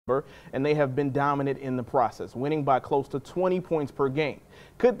and they have been dominant in the process, winning by close to 20 points per game.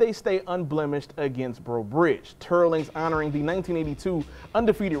 Could they stay unblemished against Breaux Bridge? Teurlings honoring the 1982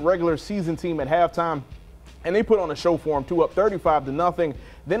 undefeated regular season team at halftime, and they put on a show for them, up 35-0.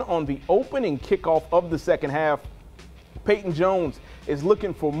 Then on the opening kickoff of the second half, Peyton Jones is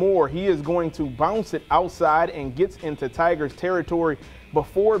looking for more. He is going to bounce it outside and gets into Tigers territory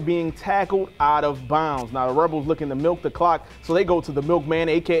before being tackled out of bounds. Now the Rebels looking to milk the clock, so they go to the milkman,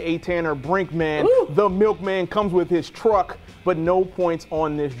 aka Tanner Brinkman. Ooh. The milkman comes with his truck, but no points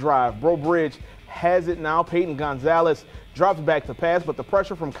on this drive. Breaux Bridge has it now. Peyton Gonzalez drops back to pass, but the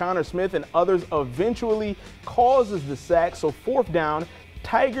pressure from Connor Smith and others eventually causes the sack. So 4th down,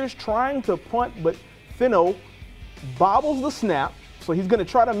 Tigers trying to punt, but Finno bobbles the snap, so he's going to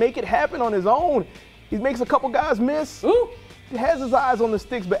try to make it happen on his own. He makes a couple guys miss. Ooh. He has his eyes on the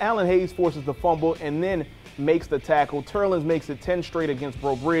sticks, but Allen Hayes forces the fumble and then makes the tackle. Teurlings makes it 10 straight against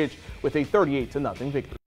Breaux Bridge with a 38-0 victory.